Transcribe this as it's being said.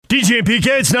DJ and PK,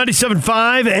 it's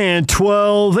 97.5 and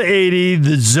 1280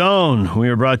 The Zone. We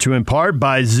are brought to you in part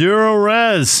by Zero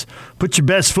Res. Put your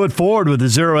best foot forward with the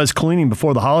Zero Res cleaning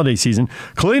before the holiday season.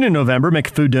 Clean in November, make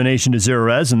a food donation to Zero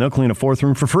Res, and they'll clean a fourth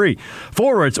room for free.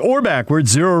 Forwards or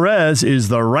backwards, Zero Res is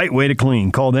the right way to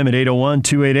clean. Call them at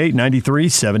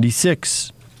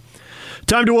 801-288-9376.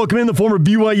 Time to welcome in the former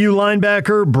BYU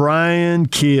linebacker, Bryan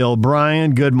Kehl.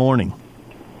 Bryan, good morning.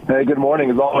 Hey, good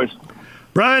morning, as always.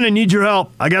 Bryan, I need your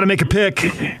help. I got to make a pick.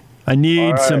 I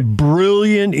need some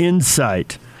brilliant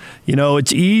insight. You know,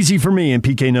 it's easy for me, and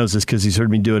PK knows this because he's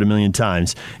heard me do it a million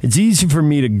times. It's easy for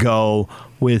me to go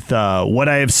with what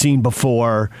I have seen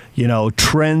before, you know,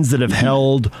 trends that have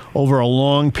held over a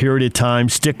long period of time,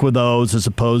 stick with those as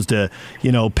opposed to,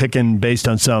 you know, picking based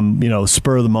on some, you know,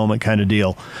 spur-of-the-moment kind of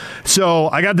deal. So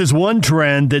I got this one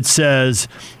trend that says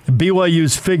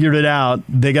BYU's figured it out.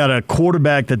 They got a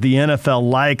quarterback that the NFL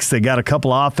likes. They got a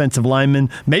couple of offensive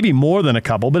linemen, maybe more than a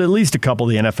couple, but at least a couple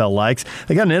the NFL likes.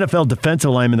 They got an NFL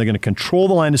defensive lineman. They're going to control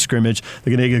the line of scrimmage.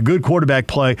 They're going to make a good quarterback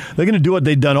play. They're going to do what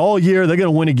they've done all year. They're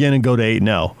going to win again and go to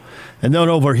 8-0. And then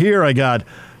over here, I got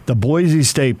the Boise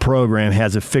State program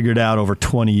has it figured out over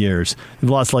 20 years. They've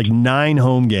lost like 9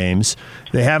 home games.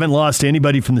 They haven't lost to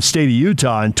anybody from the state of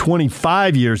Utah in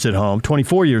 24 years at home.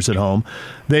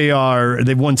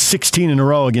 They've won 16 in a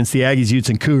row against the Aggies, Utes,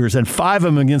 and Cougars, and 5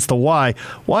 of them against the Y.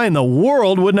 Why in the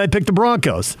world wouldn't I pick the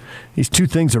Broncos? These two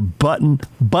things are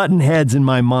button heads in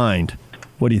my mind.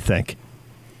 What do you think?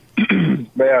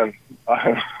 Man,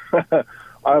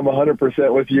 I'm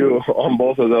 100% with you on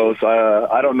both of those.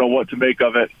 I don't know what to make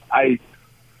of it.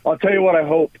 I'll tell you what I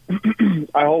hope.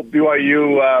 I hope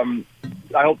BYU,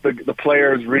 I hope the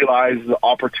players realize the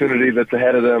opportunity that's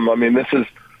ahead of them. I mean, this is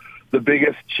the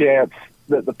biggest chance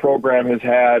that the program has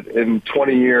had in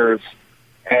 20 years,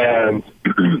 and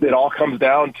it all comes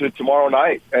down to tomorrow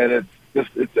night, and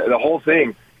it's the whole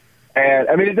thing. And,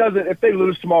 I mean, it doesn't – if they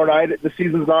lose tomorrow night, the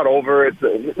season's not over. It's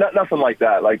nothing like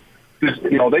that. Like,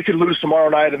 you know, they could lose tomorrow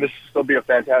night and this will still be a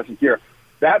fantastic year.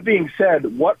 That being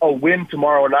said, what a win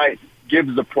tomorrow night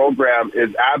gives the program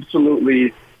is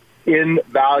absolutely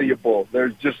invaluable.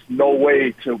 There's just no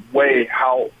way to weigh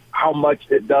how much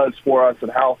it does for us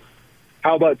and how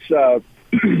much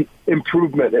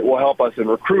improvement it will help us in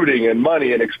recruiting and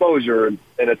money and exposure and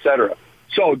et cetera.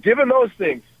 So given those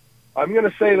things, I'm going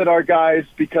to say that our guys,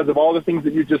 because of all the things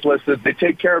that you just listed, they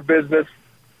take care of business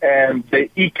and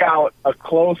they eke out a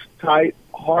close, tight,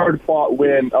 hard-fought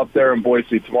win up there in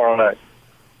Boise tomorrow night.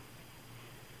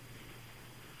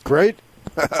 Great.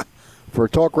 For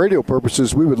talk radio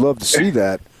purposes, we would love to see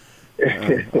that.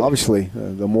 Obviously,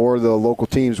 the more the local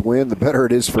teams win, the better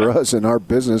it is for us and our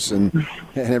business, and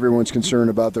everyone's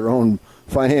concerned about their own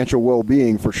financial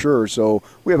well-being for sure. So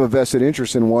we have a vested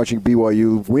interest in watching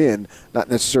BYU win, not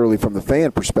necessarily from the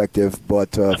fan perspective,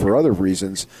 but for other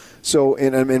reasons. So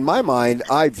in my mind,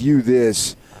 I view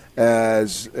this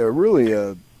as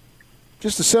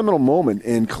just a seminal moment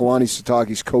in Kalani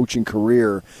Sitake's coaching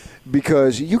career,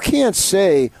 because you can't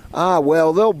say,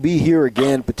 well, they'll be here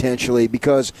again potentially,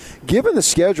 because given the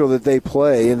schedule that they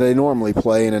play, and they normally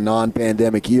play in a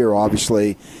non-pandemic year,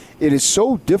 obviously, it is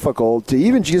so difficult to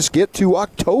even just get to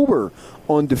October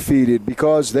undefeated,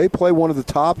 because they play one of the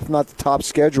top, if not the top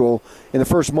schedule in the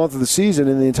first month of the season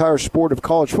in the entire sport of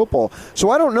college football. So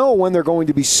I don't know when they're going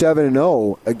to be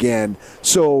 7-0 again.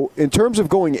 So in terms of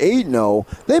going 8-0,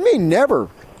 they may never,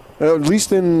 at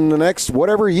least in the next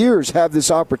whatever years, have this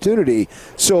opportunity.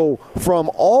 So from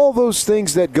all those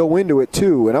things that go into it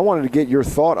too, and I wanted to get your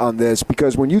thought on this,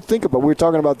 because when you think about, we were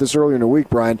talking about this earlier in the week,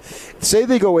 Bryan, say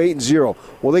they go 8-0.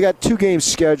 Well, they got 2 games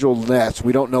scheduled next.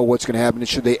 We don't know what's going to happen.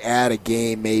 Should they add a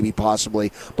game, maybe,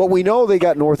 possibly? But we know they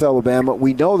got North Alabama.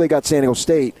 We know they got San Diego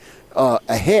State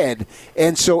ahead.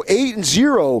 And so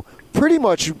 8-0, pretty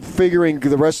much figuring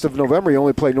the rest of November you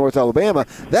only play North Alabama,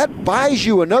 that buys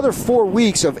you another 4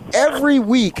 weeks of every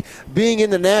week being in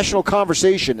the national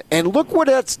conversation. And look what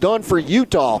that's done for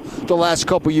Utah the last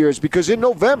couple years, because in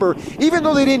November, even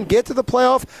though they didn't get to the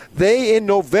playoff, in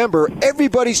November,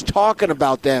 everybody's talking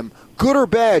about them. Good or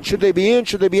bad, should they be in,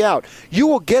 should they be out? You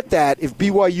will get that if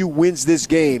BYU wins this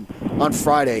game on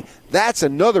Friday. That's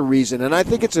another reason, and I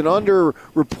think it's an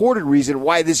underreported reason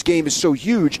why this game is so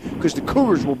huge, because the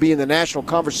Cougars will be in the national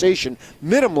conversation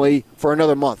minimally for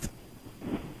another month.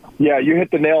 Yeah, you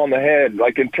hit the nail on the head.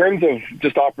 Like, in terms of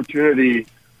just opportunity,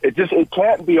 it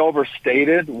can't be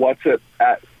overstated what's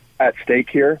at stake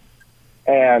here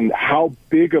and how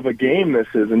big of a game this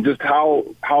is, and just how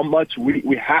much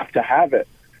we have to have it.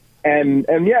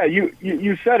 And yeah,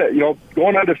 you said it. You know,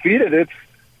 going undefeated,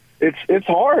 it's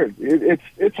hard.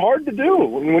 It's hard to do.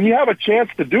 When you have a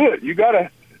chance to do it, you gotta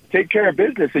take care of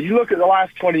business. And you look at the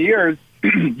last 20 years,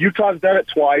 Utah's done it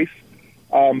twice.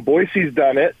 Boise's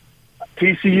done it.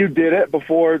 TCU did it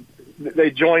before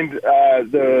they joined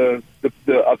a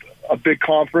big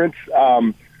conference.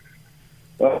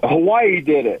 Hawaii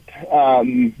did it.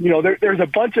 There's a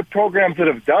bunch of programs that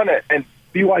have done it, and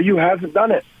BYU hasn't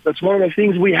done it. That's one of the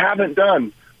things we haven't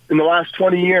done in the last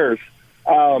 20 years.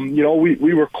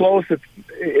 We were close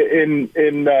in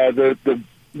the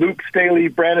Luke Staley,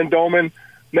 Brandon Doman.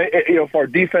 If our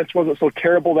defense wasn't so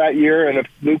terrible that year, and if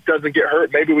Luke doesn't get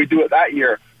hurt, maybe we do it that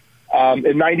year.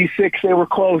 In '96, they were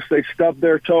close. They stubbed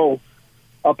their toe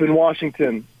up in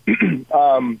Washington.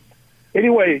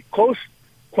 Anyway, close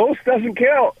doesn't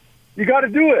count. You got to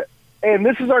do it, and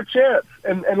this is our chance.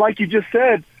 And like you just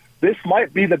said, this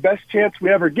might be the best chance we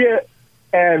ever get.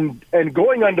 And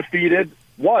going undefeated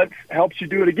once helps you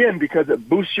do it again because it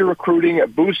boosts your recruiting,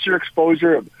 it boosts your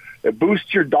exposure, it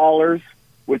boosts your dollars,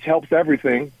 which helps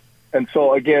everything. And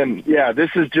so again,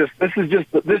 this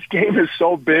game is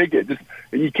so big,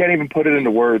 you can't even put it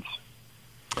into words.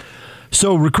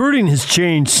 So recruiting has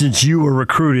changed since you were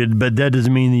recruited, but that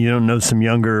doesn't mean that you don't know some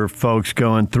younger folks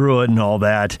going through it and all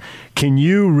that. Can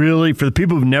you really, for the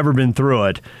people who've never been through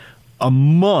it, a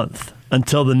month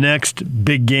until the next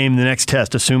big game, the next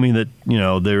test, assuming that,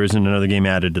 there isn't another game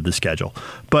added to the schedule,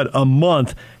 but a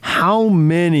month, how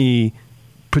many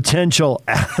potential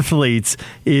athletes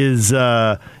is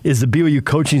the BYU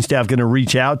coaching staff going to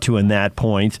reach out to in that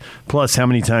point? Plus, how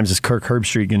many times is Kirk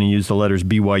Herbstreit going to use the letters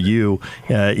BYU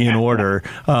in order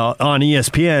on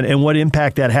ESPN, and what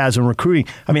impact that has on recruiting?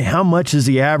 I mean, how much is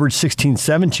the average 16,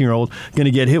 17-year-old going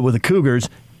to get hit with the Cougars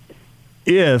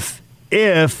if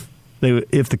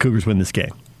the Cougars win this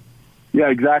game? Yeah,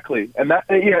 exactly. And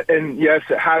yes,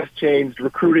 it has changed.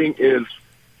 Recruiting is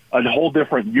a whole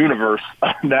different universe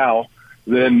now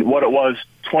than what it was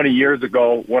 20 years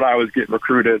ago when I was getting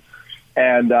recruited.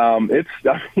 And it's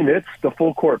the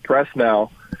full court press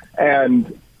now.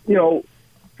 And,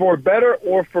 for better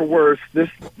or for worse, this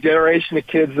generation of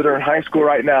kids that are in high school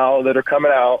right now that are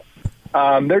coming out,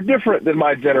 they're different than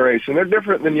my generation. They're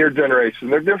different than your generation.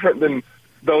 They're different than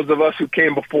those of us who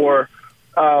came before.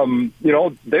 They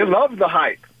love the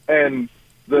hype and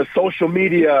the social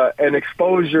media and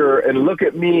exposure and look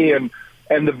at me and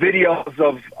the videos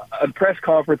of press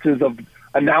conferences of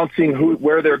announcing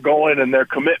where they're going and their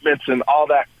commitments and all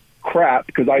that crap,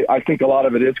 because I think a lot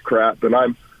of it is crap, and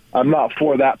I'm not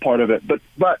for that part of it.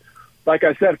 But like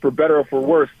I said, for better or for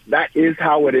worse, that is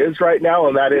how it is right now,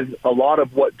 and that is a lot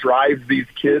of what drives these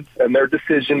kids and their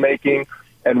decision-making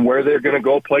and where they're going to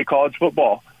go play college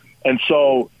football. And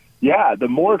so, the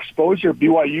more exposure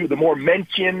BYU, the more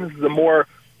mentions, the more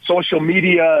social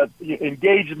media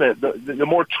engagement, the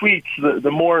more tweets,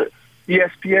 the more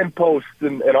ESPN posts,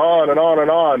 and on and on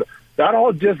and on. That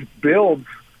all just builds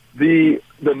it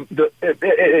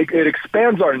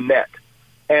expands our net.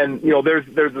 And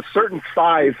there's a certain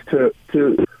size to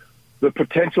the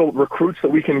potential recruits that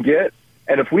we can get,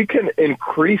 and if we can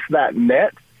increase that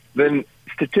net, then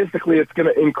statistically it's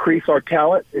going to increase our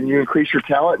talent, and you increase your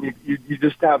talent, and you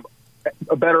just have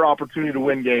a better opportunity to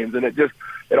win games, and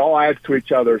it all adds to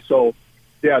each other. So,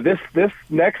 this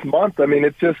next month, I mean,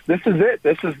 this is it.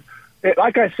 This is it.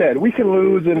 Like I said, we can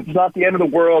lose, and it's not the end of the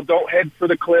world. Don't head for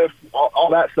the cliff,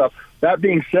 all that stuff. That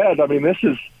being said, I mean, this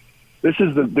is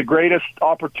the greatest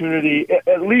opportunity,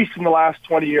 at least in the last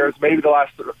 20 years, maybe the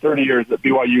last 30 years, that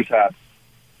BYU's had.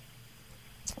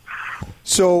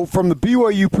 So, from the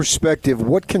BYU perspective,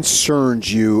 what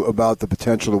concerns you about the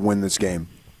potential to win this game?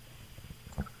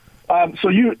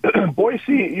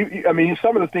 Boise,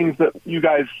 some of the things that you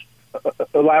guys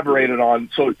elaborated on.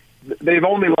 So they've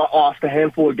only lost a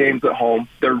handful of games at home.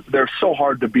 They're so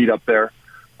hard to beat up there.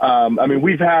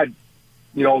 We've had,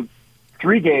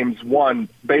 3 games won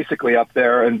basically up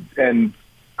there and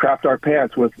crapped our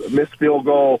pants with a missed field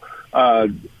goal, a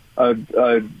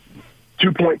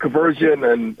 2-point conversion,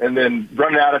 and then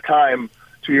running out of time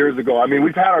 2 years ago. I mean,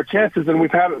 we've had our chances and we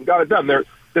haven't got it done.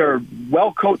 They're a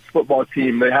well-coached football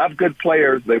team. They have good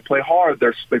players. They play hard.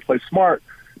 They play smart.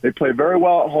 They play very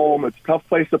well at home. It's a tough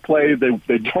place to play.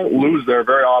 They don't lose there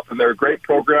very often. They're a great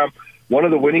program, one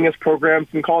of the winningest programs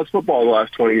in college football in the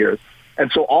last 20 years. And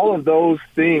so all of those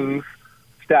things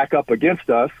stack up against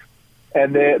us.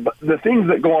 And the things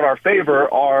that go in our favor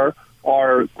are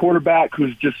our quarterback,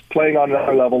 who's just playing on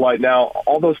another level right now.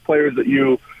 All those players that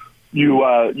you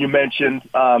mentioned,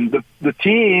 the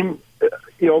team.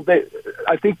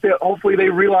 I think that hopefully they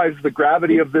realize the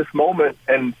gravity of this moment.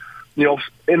 And,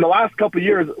 in the last couple of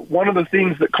years, one of the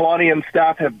things that Kalani and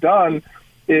staff have done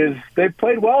is they've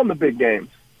played well in the big games.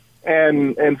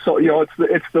 And so,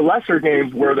 it's the lesser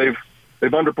games where they've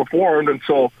underperformed. And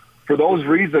so for those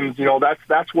reasons,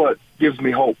 that's what gives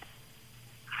me hope.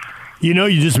 You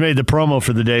just made the promo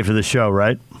for the day for the show,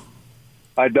 right?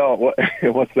 I don't.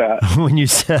 What's that? When you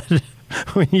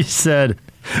said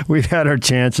we've had our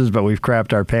chances, but we've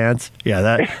crapped our pants. Yeah,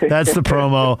 that's the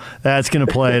promo. That's going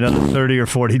to play another 30 or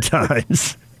 40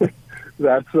 times.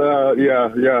 That's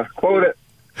yeah. Quote it.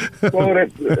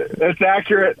 It's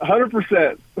accurate,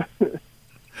 100%.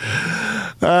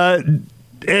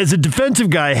 As a defensive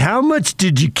guy, how much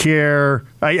did you care?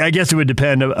 I guess it would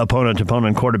depend opponent to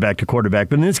opponent, quarterback to quarterback.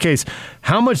 But in this case,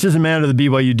 how much does it matter to the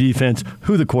BYU defense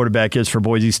who the quarterback is for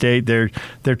Boise State? They're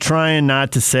trying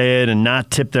not to say it and not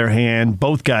tip their hand.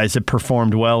 Both guys have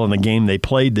performed well in the game they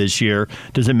played this year.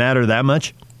 Does it matter that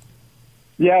much?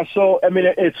 Yeah. So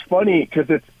it's funny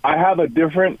because I have a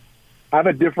different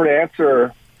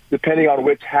answer depending on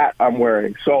which hat I'm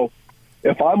wearing. So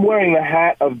if I'm wearing a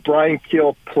hat of Bryan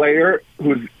Kehl player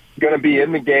who's going to be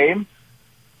in the game,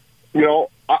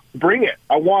 bring it.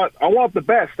 I want the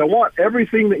best. I want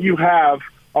everything that you have.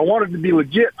 I want it to be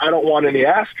legit. I don't want any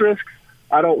asterisks.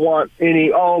 I don't want any,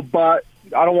 but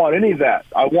I don't want any of that.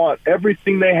 I want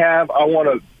everything they have. I want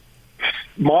to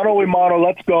mano a mano,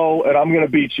 let's go, and I'm going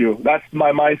to beat you. That's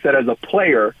my mindset as a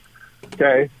player,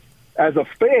 okay? As a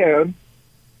fan,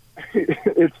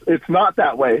 it's not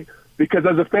that way. Because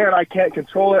as a fan, I can't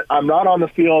control it. I'm not on the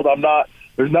field.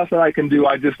 There's nothing I can do.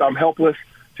 I'm helpless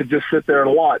to just sit there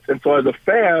and watch. And so as a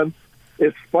fan,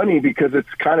 it's funny because it's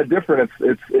kind of different.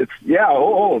 It's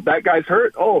that guy's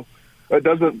hurt. Oh, it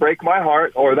doesn't break my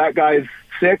heart. Or that guy's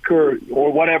sick or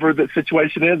whatever the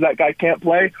situation is. That guy can't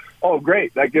play. Oh,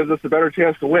 great. That gives us a better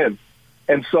chance to win.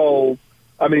 And so,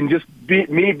 just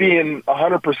me being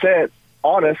 100%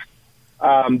 honest,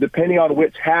 depending on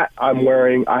which hat I'm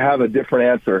wearing, I have a different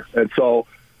answer. And so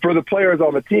for the players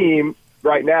on the team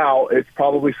right now, it's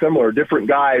probably similar. Different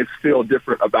guys feel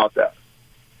different about that.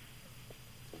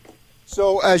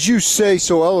 So as you say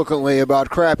so eloquently about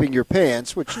crapping your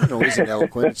pants, which isn't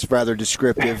eloquent, it's rather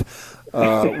descriptive,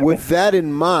 with that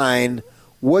in mind,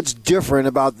 what's different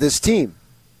about this team?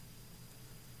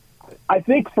 I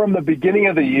think from the beginning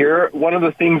of the year, one of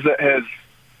the things that has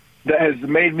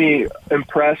made me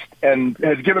impressed and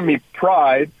has given me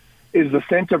pride is the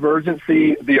sense of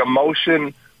urgency, the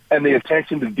emotion, and the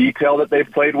attention to detail that they've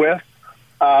played with.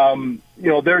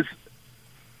 There's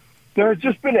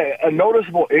just been a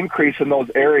noticeable increase in those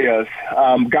areas.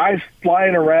 Guys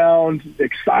flying around,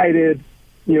 excited,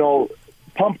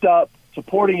 pumped up,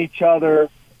 supporting each other,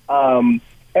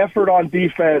 effort on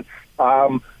defense,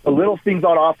 the little things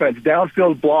on offense,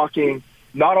 downfield blocking,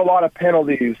 not a lot of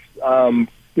penalties,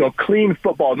 clean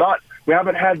football. We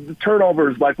haven't had the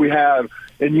turnovers like we have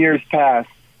in years past.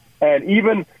 And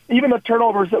even the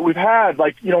turnovers that we've had,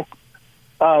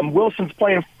 Wilson's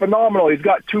playing phenomenal. He's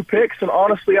got 2 picks, and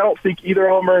honestly, I don't think either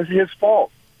of them are his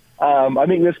fault. I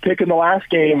think this pick in the last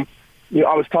game,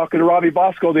 I was talking to Robbie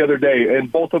Bosco the other day, and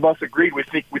both of us agreed. We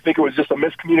think it was just a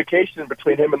miscommunication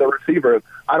between him and the receiver.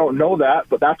 I don't know that,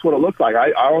 but that's what it looked like.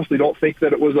 I honestly don't think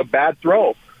that it was a bad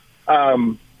throw.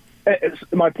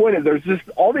 My point is there's just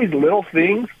all these little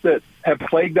things that have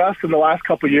plagued us in the last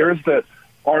couple of years that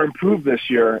are improved this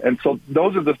year. And so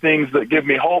those are the things that give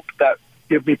me hope, that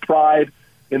give me pride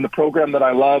in the program that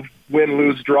I love, win,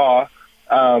 lose, draw,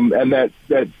 and that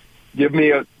give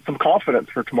me some confidence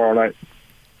for tomorrow night.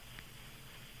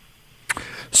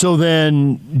 So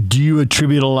then, do you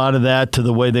attribute a lot of that to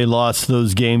the way they lost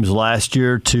those games last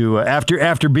year? To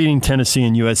after beating Tennessee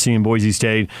and USC and Boise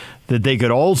State,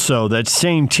 that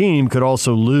same team could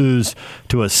also lose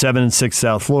to a 7-6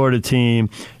 South Florida team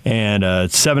and a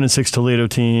 7-6 Toledo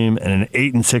team and an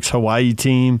 8-6 Hawaii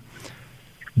team?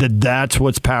 That's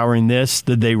what's powering this?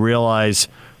 Did they realize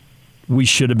we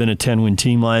should have been a 10-win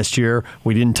team last year?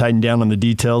 We didn't tighten down on the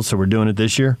details, so we're doing it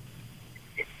this year?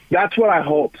 That's what I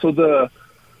hope. So the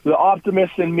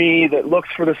optimist in me that looks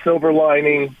for the silver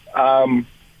lining,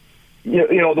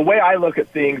 the way I look at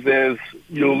things is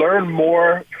you learn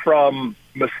more from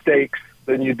mistakes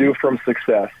than you do from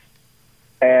success.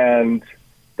 And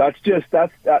that's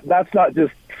not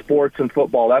just sports and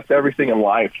football. That's everything in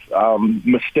life.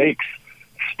 Mistakes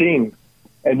sting,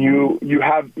 and you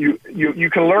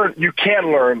can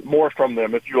learn more from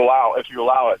them if you allow it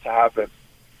to happen.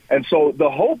 And so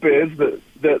the hope is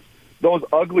that those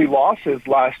ugly losses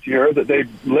last year, that they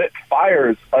lit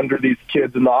fires under these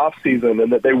kids in the off season,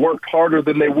 and that they worked harder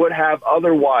than they would have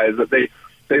otherwise, that they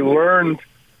learned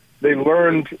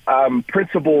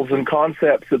principles and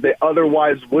concepts that they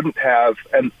otherwise wouldn't have.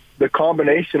 And the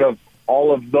combination of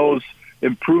all of those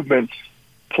improvements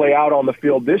play out on the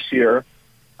field this year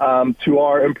to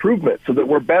our improvement, so that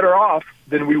we're better off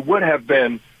than we would have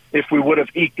been if we would have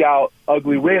eked out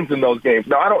ugly wins in those games.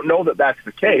 Now, I don't know that that's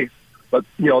the case, but,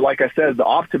 like I said, the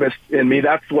optimist in me,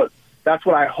 that's what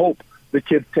I hope the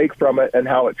kids take from it and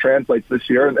how it translates this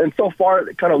year. And so far,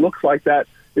 it kind of looks like that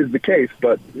is the case,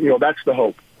 but, that's the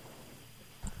hope.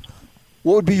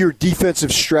 What would be your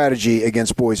defensive strategy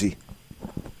against Boise?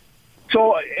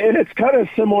 So, and it's kind of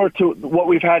similar to what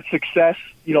we've had success,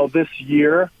 this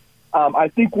year. I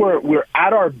think we're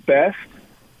at our best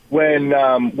when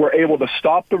we're able to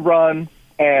stop the run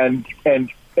and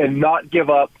not give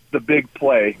up the big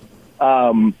play.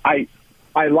 I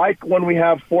like when we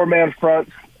have 4-man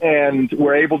fronts and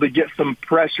we're able to get some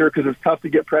pressure because it's tough to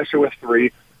get pressure with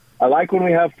 3. I like when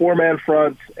we have 4-man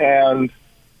fronts and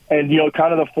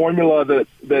kind of the formula that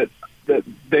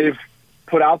they've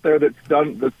put out there that's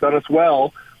done us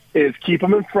well is keep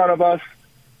them in front of us,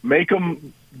 make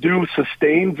them do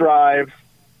sustained drives,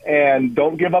 and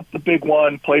don't give up the big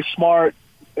one, play smart,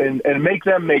 and make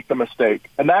them make the mistake.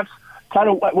 And that's kind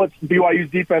of what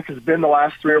BYU's defense has been the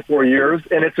last 3 or 4 years,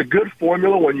 and it's a good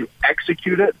formula when you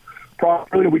execute it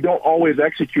properly. We don't always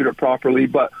execute it properly,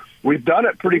 but we've done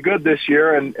it pretty good this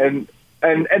year, and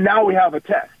now we have a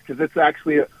test because it's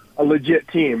actually a legit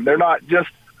team. They're not just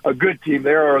a good team.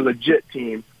 They are a legit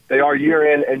team. They are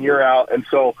year in and year out, and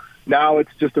so now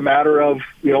it's just a matter of,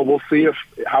 we'll see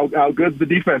how good the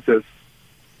defense is.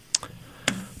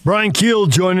 Bryan Kehl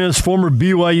joining us, former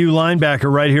BYU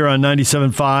linebacker, right here on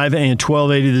 97.5 and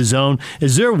 1280 The Zone.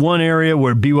 Is there one area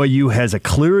where BYU has a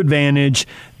clear advantage?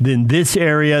 Then this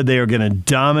area, they are going to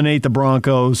dominate the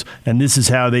Broncos, and this is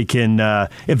how they can,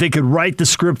 if they could write the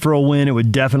script for a win, it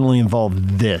would definitely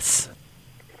involve this.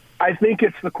 I think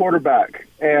it's the quarterback,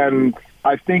 and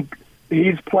I think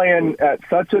he's playing at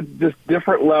such a just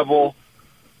different level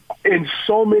in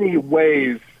so many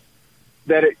ways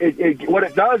that what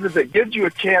it does is it gives you a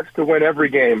chance to win every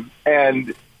game.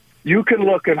 And you can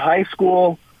look in high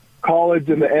school, college,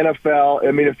 and the NFL.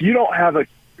 I mean, if you don't have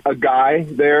a guy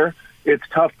there, it's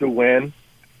tough to win.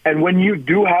 And when you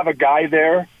do have a guy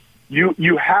there,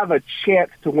 you have a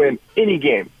chance to win any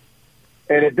game.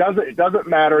 And it doesn't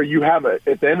matter.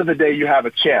 At the end of the day, you have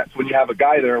a chance when you have a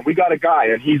guy there. And we got a guy,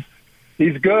 and he's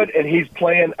good, and he's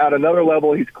playing at another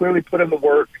level. He's clearly put in the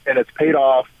work, and it's paid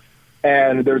off.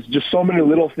 And there's just so many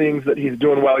little things that he's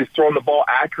doing well. He's throwing the ball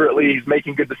accurately. He's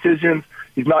making good decisions.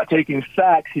 He's not taking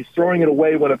sacks. He's throwing it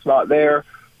away when it's not there.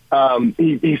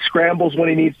 He scrambles when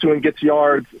he needs to and gets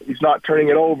yards. He's not turning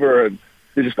it over, and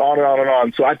it's just on and on and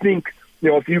on. So I think,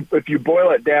 if you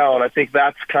boil it down, I think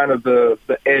that's kind of the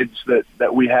edge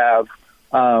that we have.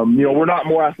 We're not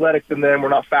more athletic than them. We're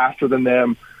not faster than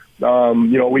them.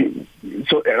 And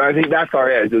I think that's our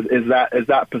edge is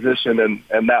that position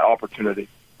and that opportunity.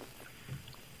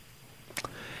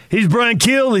 He's Bryan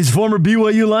Kehl. He's former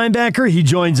BYU linebacker. He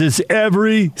joins us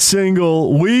every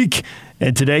single week,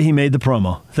 and today he made the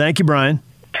promo. Thank you, Bryan.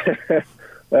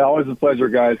 Always a pleasure,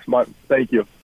 guys. Thank you.